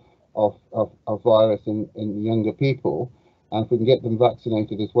reservoir of virus in younger people, and if we can get them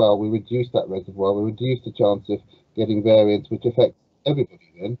vaccinated as well, we reduce that reservoir, we reduce the chance of getting variants, which affects everybody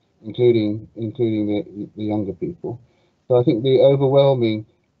then, including the younger people. So I think the overwhelming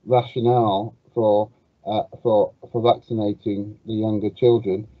rationale for vaccinating the younger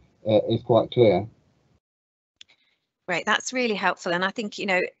children is quite clear. Great, that's really helpful, and I think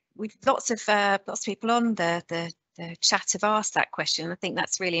we've lots of people on the chat have asked that question. I think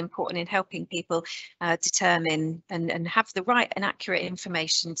that's really important in helping people determine and have the right and accurate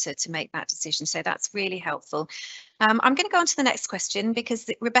information to make that decision. So that's really helpful. I'm going to go on to the next question because,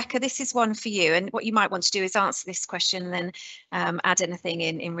 Rebecca, this is one for you. And what you might want to do is answer this question and then add anything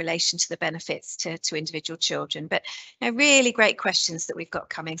in relation to the benefits to individual children. But really great questions that we've got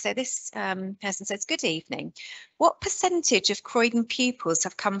coming. So this person says, good evening. What percentage of Croydon pupils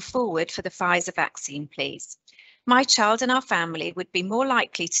have come forward for the Pfizer vaccine, please? My child and our family would be more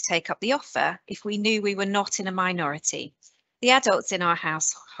likely to take up the offer if we knew we were not in a minority. The adults in our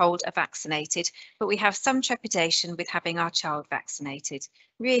household are vaccinated, but we have some trepidation with having our child vaccinated.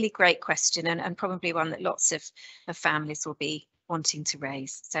 Really great question, and probably one that lots of families will be wanting to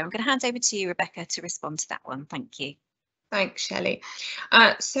raise. So I'm going to hand over to you, Rebecca, to respond to that one. Thank you. Thanks, Shelley.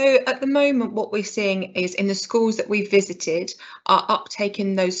 So at the moment, what we're seeing is in the schools that we've visited, our uptake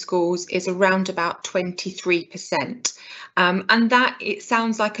in those schools is around about 23%. And that, it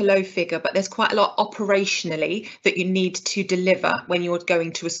sounds like a low figure, but there's quite a lot operationally that you need to deliver when you're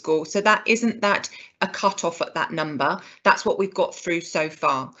going to a school. So that isn't that a cut-off at that number. That's what we've got through so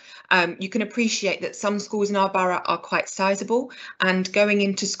far. You can appreciate that some schools in our borough are quite sizable, and going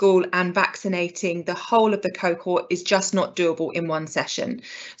into school and vaccinating the whole of the cohort is just not doable in one session.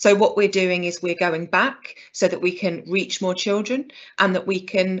 So what we're doing is we're going back so that we can reach more children and that we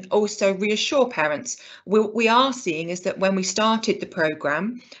can also reassure parents. We are seeing is that when we started the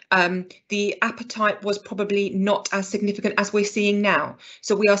programme, the appetite was probably not as significant as we're seeing now.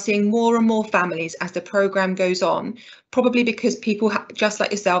 So we are seeing more and more families as the programme goes on, probably because people just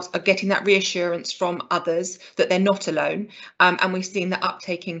like yourselves are getting that reassurance from others that they're not alone, and we're seeing the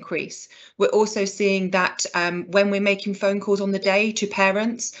uptake increase. We're also seeing that when we're making phone calls on the day to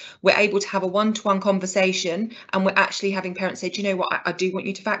parents, we're able to have a one-to-one conversation, and we're actually having parents say, do you know what, I do want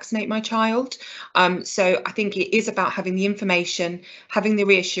you to vaccinate my child. So I think it is about having the information, having the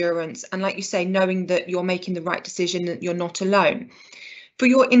reassurance, and like you say, knowing that you're making the right decision, that you're not alone. For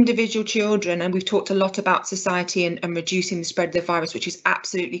your individual children, and we've talked a lot about society and reducing the spread of the virus, which is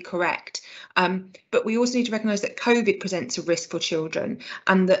absolutely correct. But we also need to recognise that COVID presents a risk for children,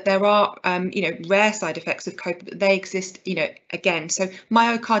 and that there are, rare side effects of COVID, but they exist, again. So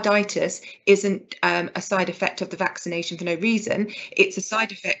myocarditis isn't a side effect of the vaccination for no reason. It's a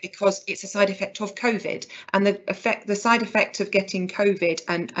side effect because it's a side effect of COVID, and the side effect of getting COVID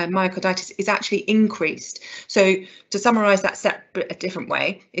and myocarditis is actually increased. So to summarise that a different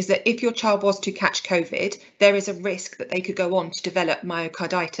way, is that if your child was to catch COVID, there is a risk that they could go on to develop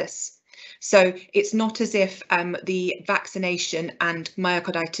myocarditis. So it's not as if the vaccination and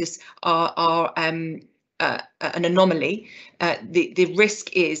myocarditis are an anomaly. The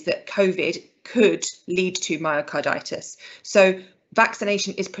risk is that COVID could lead to myocarditis. So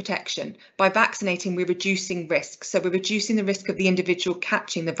vaccination is protection. By vaccinating, we're reducing risk. So we're reducing the risk of the individual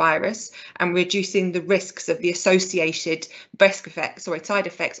catching the virus, and reducing the risks of the associated side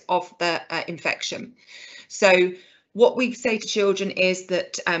effects of the infection. So what we say to children is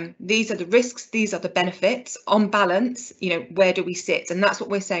that these are the risks, these are the benefits. On balance, you know, where do we sit? And that's what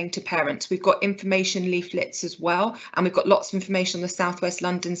we're saying to parents. We've got information leaflets as well, and we've got lots of information on the South West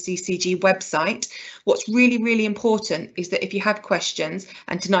London CCG website. What's really, really important is that if you have questions,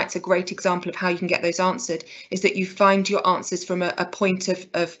 and tonight's a great example of how you can get those answered, is that you find your answers from a point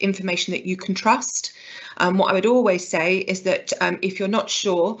of information that you can trust. What I would always say is that if you're not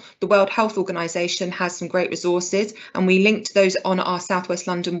sure, the World Health Organization has some great resources, and we linked those on our South West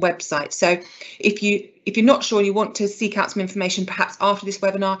London website. So if you're not sure and you want to seek out some information, perhaps after this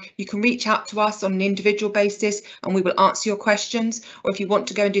webinar, you can reach out to us on an individual basis and we will answer your questions. Or if you want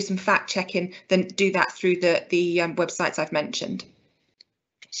to go and do some fact checking, then do that through the websites I've mentioned.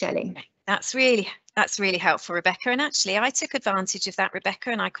 Shelley. That's really helpful, Rebecca. And actually, I took advantage of that, Rebecca,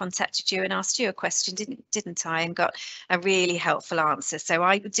 and I contacted you and asked you a question, didn't I? And got a really helpful answer. So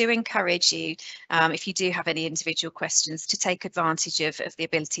I do encourage you, if you do have any individual questions, to take advantage of the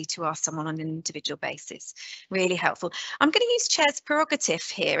ability to ask someone on an individual basis. Really helpful. I'm going to use Chair's prerogative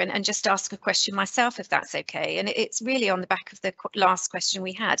here and just ask a question myself, if that's okay. And it's really on the back of the last question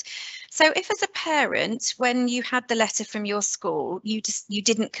we had. So if as a parent, when you had the letter from your school, you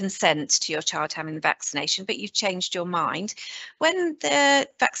didn't consent to your child having the vaccination, but you've changed your mind, when the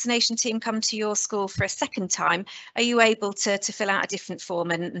vaccination team come to your school for a second time, are you able to fill out a different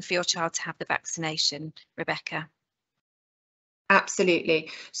form and for your child to have the vaccination, Rebecca? Absolutely.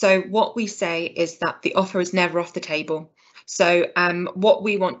 So what we say is that the offer is never off the table. So what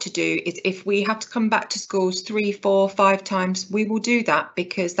we want to do is, if we have to come back to schools 3, 4, 5 times, we will do that,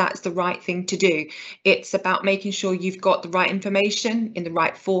 because that's the right thing to do. It's about making sure you've got the right information in the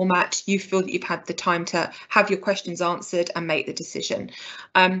right format. You feel that you've had the time to have your questions answered and make the decision.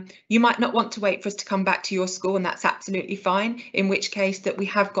 You might not want to wait for us to come back to your school, and that's absolutely fine, in which case that we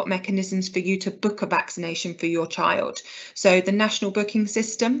have got mechanisms for you to book a vaccination for your child. So the national booking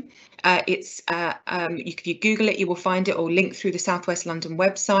system, if you Google it, you will find it, or link through the South West London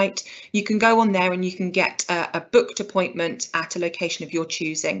website. You can go on there and you can get a booked appointment at a location of your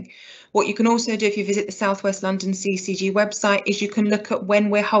choosing. What you can also do if you visit the South West London CCG website is you can look at when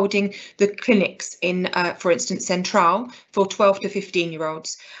we're holding the clinics in, for instance, Central for 12 to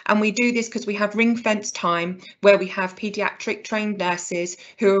 15-year-olds. And we do this because we have ring-fence time where we have paediatric trained nurses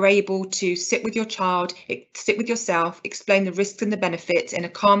who are able to sit with your child, sit with yourself, explain the risks and the benefits in a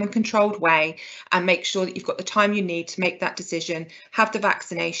calm and controlled way, and make sure that you've got the time you need to make that decision, have the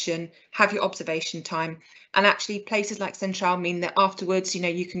vaccination, have your observation time. And actually, places like Central mean that afterwards, you know,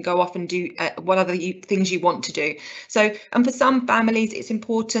 you can go off and do what other things you want to do. So, and for some families, it's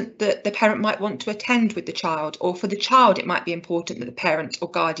important that the parent might want to attend with the child, or for the child, it might be important that the parent or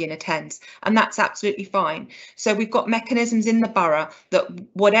guardian attends, and that's absolutely fine. So we've got mechanisms in the borough that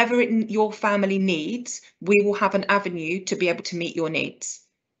whatever your family needs, we will have an avenue to be able to meet your needs.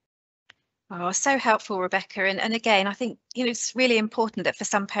 Oh, so helpful, Rebecca. And again, I think, you know, it's really important that for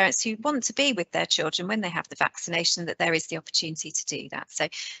some parents who want to be with their children when they have the vaccination, that there is the opportunity to do that. So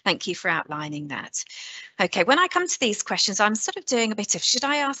thank you for outlining that. OK, when I come to these questions, I'm sort of doing a bit of, should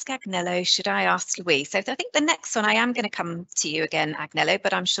I ask Agnello? Should I ask Louise? So I think the next one I am going to come to you again, Agnello,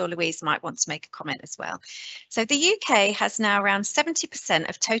 but I'm sure Louise might want to make a comment as well. So the UK has now around 70%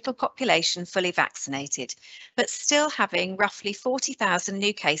 of total population fully vaccinated, but still having roughly 40,000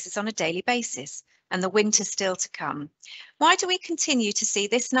 new cases on a daily basis, and the winter still to come. Why do we continue to see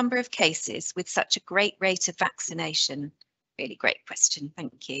this number of cases with such a great rate of vaccination? Really great question.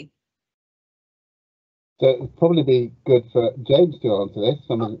 Thank you. So it would probably be good for James to answer this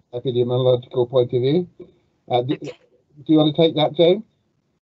from an epidemiological point of view. Do you want to take that, James?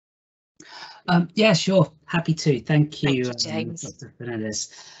 Yeah, sure. Happy to. Thank you, James. Dr.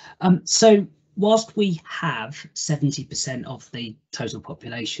 Fernandez. So whilst we have 70% of the total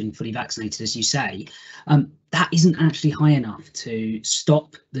population fully vaccinated, as you say, that isn't actually high enough to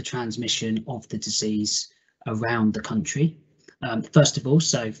stop the transmission of the disease around the country. First of all,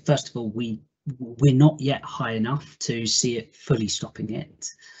 we're not yet high enough to see it fully stopping it.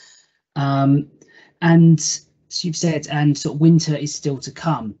 And as you've said, and sort of winter is still to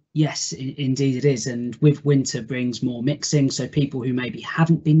come. Yes, indeed it is. And with winter brings more mixing. So people who maybe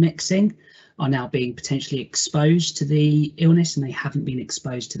haven't been mixing are now being potentially exposed to the illness, and they haven't been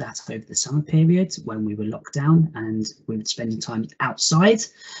exposed to that over the summer period when we were locked down and we were spending time outside.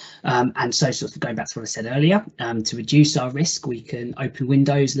 And so sort of going back to what I said earlier, to reduce our risk, we can open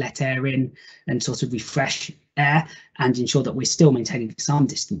windows, let air in and sort of refresh air and ensure that we're still maintaining some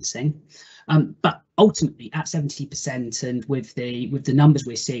distancing. But ultimately at 70%, and with the numbers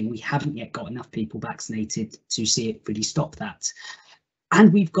we're seeing, we haven't yet got enough people vaccinated to see it really stop that.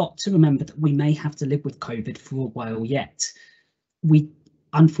 And we've got to remember that we may have to live with COVID for a while yet. We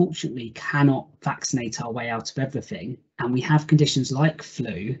unfortunately cannot vaccinate our way out of everything. And we have conditions like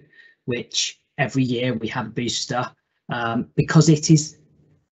flu, which every year we have a booster because it is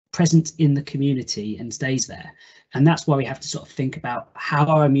present in the community and stays there. And that's why we have to sort of think about how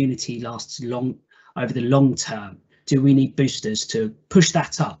our immunity lasts over the long term. Do we need boosters to push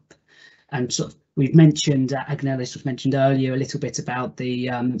that up? And sort of we've mentioned, Agnellis was mentioned earlier a little bit about the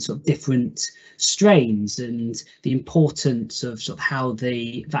sort of different strains and the importance of sort of how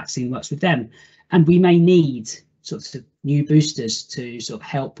the vaccine works with them. And we may need sort of new boosters to sort of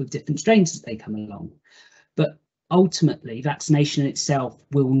help with different strains as they come along. But ultimately, vaccination itself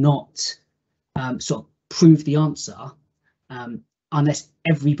will not sort of prove the answer unless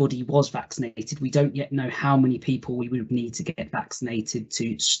everybody was vaccinated. We don't yet know how many people we would need to get vaccinated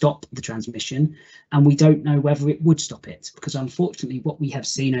to stop the transmission, and we don't know whether it would stop it, because unfortunately what we have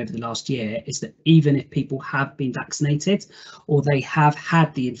seen over the last year is that even if people have been vaccinated or they have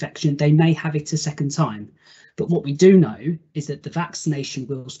had the infection, they may have it a second time. But what we do know is that the vaccination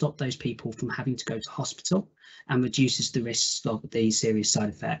will stop those people from having to go to hospital and reduces the risks of the serious side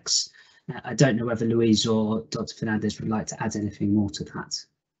effects. I don't know whether Louise or Dr. Fernandez would like to add anything more to that.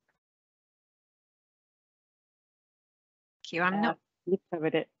 Thank you. I'm not. You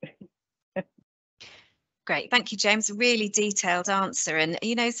covered it. Great, thank you, James. A really detailed answer. And,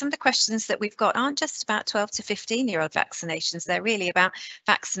 you know, some of the questions that we've got aren't just about 12 to 15-year-old vaccinations. They're really about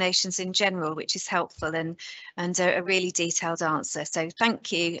vaccinations in general, which is helpful and a really detailed answer. So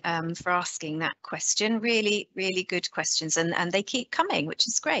thank you for asking that question. Really, really good questions. And they keep coming, which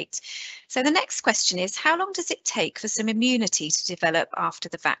is great. So the next question is, how long does it take for some immunity to develop after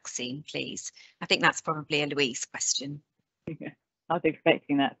the vaccine, please? I think that's probably a Louise question. I was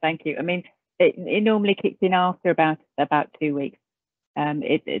expecting that. Thank you. I mean, it normally kicks in after about 2 weeks.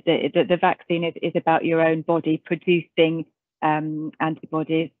 The vaccine is about your own body producing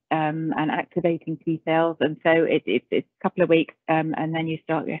antibodies and activating T cells, and so it's a couple of weeks, and then you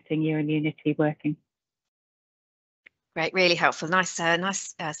start getting your immunity working. Great, really helpful. Nice,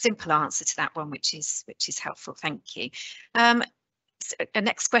 simple answer to that one, which is helpful. Thank you. So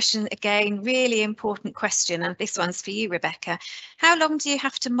next question, again, really important question, and this one's for you, Rebecca. How long do you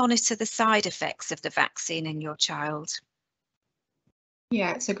have to monitor the side effects of the vaccine in your child?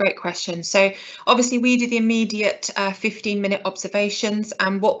 Yeah, it's a great question. So obviously we do the immediate 15-minute observations,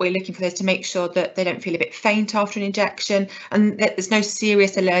 and what we're looking for is to make sure that they don't feel a bit faint after an injection and that there's no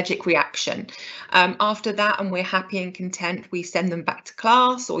serious allergic reaction. After that, and we're happy and content, we send them back to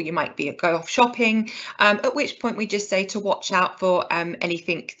class, or you might go off shopping, at which point we just say to watch out for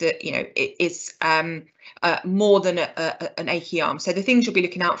anything that, you know, it is more than an achy arm. So the things you'll be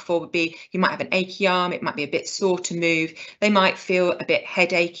looking out for would be, you might have an achy arm, it might be a bit sore to move, they might feel a bit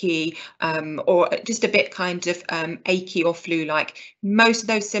headachy, or just a bit kind of achy or flu-like. Most of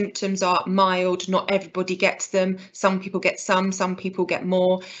those symptoms are mild, not everybody gets them. Some people get some people get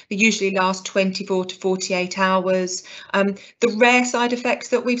more. They usually last 24 to 48 hours. The rare side effects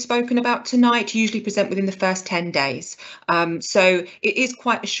that we've spoken about tonight usually present within the first 10 days. So it is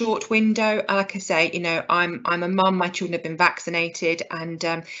quite a short window. Like I say, you know, I'm a mum, my children have been vaccinated, and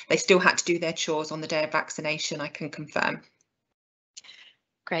they still had to do their chores on the day of vaccination, I can confirm.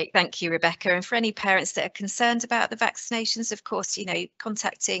 Great, thank you, Rebecca. And for any parents that are concerned about the vaccinations, of course, you know,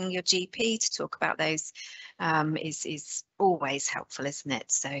 contacting your GP to talk about those is always helpful, isn't it?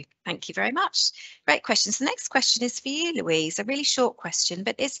 So thank you very much. Great questions. The next question is for you, Louise, a really short question,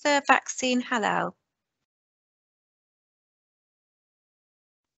 but is the vaccine halal?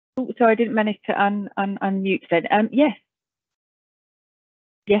 Oh, sorry, I didn't manage to unmute then. Yes.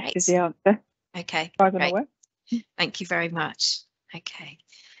 Yes, is the answer. Okay, as far as I'm aware. Thank you very much. Okay.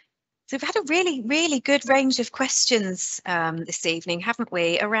 So we've had a really, really good range of questions this evening, haven't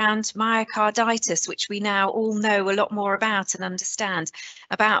we, around myocarditis, which we now all know a lot more about and understand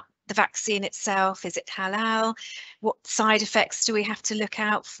about the vaccine itself. Is it halal? What side effects do we have to look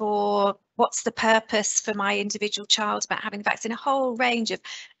out for? What's the purpose for my individual child about having the vaccine? A whole range of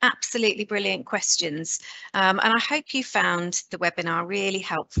absolutely brilliant questions. And I hope you found the webinar really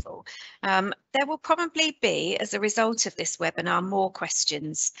helpful. There will probably be, as a result of this webinar, more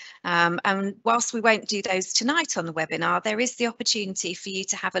questions. And whilst we won't do those tonight on the webinar, there is the opportunity for you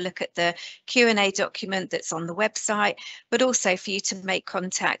to have a look at the Q&A document that's on the website, but also for you to make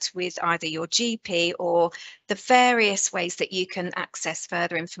contact with either your GP or the various ways that you can access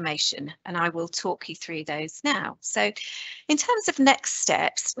further information. And I will talk you through those now. So in terms of next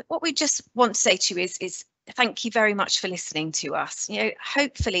steps, what we just want to say to you is thank you very much for listening to us.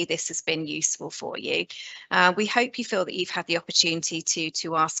 Hopefully this has been useful for you. We hope you feel that you've had the opportunity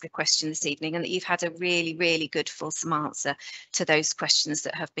to ask a question this evening, and that you've had a really, really good fulsome answer to those questions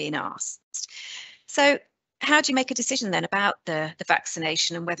that have been asked. So how do you make a decision then about the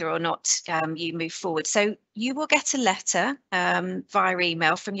vaccination and whether or not you move forward? So you will get a letter via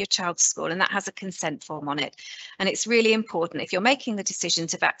email from your child's school, and that has a consent form on it. And it's really important, if you're making the decision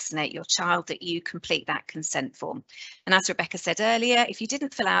to vaccinate your child, that you complete that consent form. And as Rebecca said earlier, if you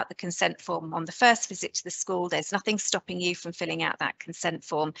didn't fill out the consent form on the first visit to the school, there's nothing stopping you from filling out that consent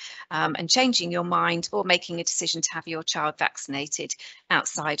form and changing your mind or making a decision to have your child vaccinated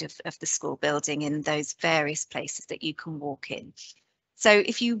outside of the school building in those various places that you can walk in. So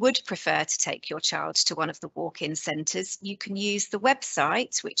if you would prefer to take your child to one of the walk-in centres, you can use the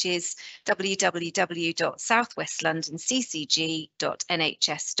website, which is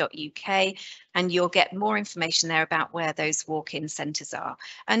www.southwestlondonccg.nhs.uk, and you'll get more information there about where those walk-in centres are.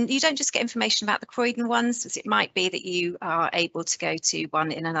 And you don't just get information about the Croydon ones, as it might be that you are able to go to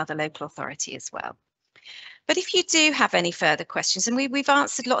one in another local authority as well. But if you do have any further questions, and we've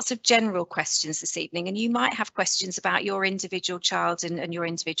answered lots of general questions this evening, and you might have questions about your individual child and your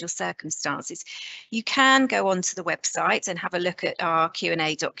individual circumstances, you can go onto the website and have a look at our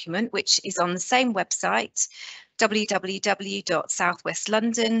Q&A document, which is on the same website,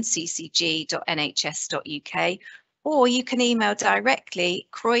 www.southwestlondonccg.nhs.uk, or you can email directly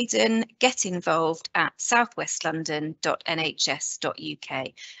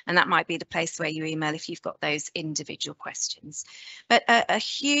croydon.getinvolved@southwestlondon.nhs.uk, and that might be the place where you email if you've got those individual questions. But a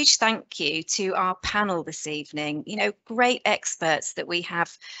huge thank you to our panel this evening. Great experts that we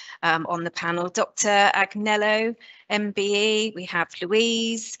have on the panel. Dr. Agnello, MBE, we have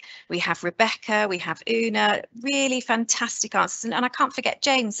Louise, we have Rebecca, we have Una, really fantastic answers. And I can't forget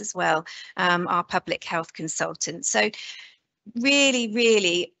James as well, our public health consultant. So really,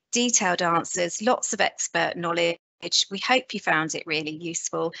 really detailed answers, lots of expert knowledge. We hope you found it really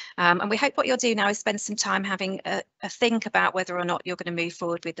useful, and we hope what you'll do now is spend some time having a think about whether or not you're going to move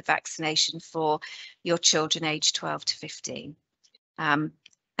forward with the vaccination for your children aged 12 to 15.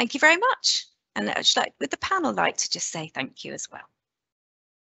 Thank you very much. And I'd would the panel like to just say thank you as well?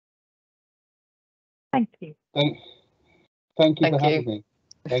 Thank you. Thank you for having me.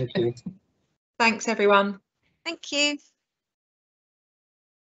 Thank you. Thanks, everyone. Thank you.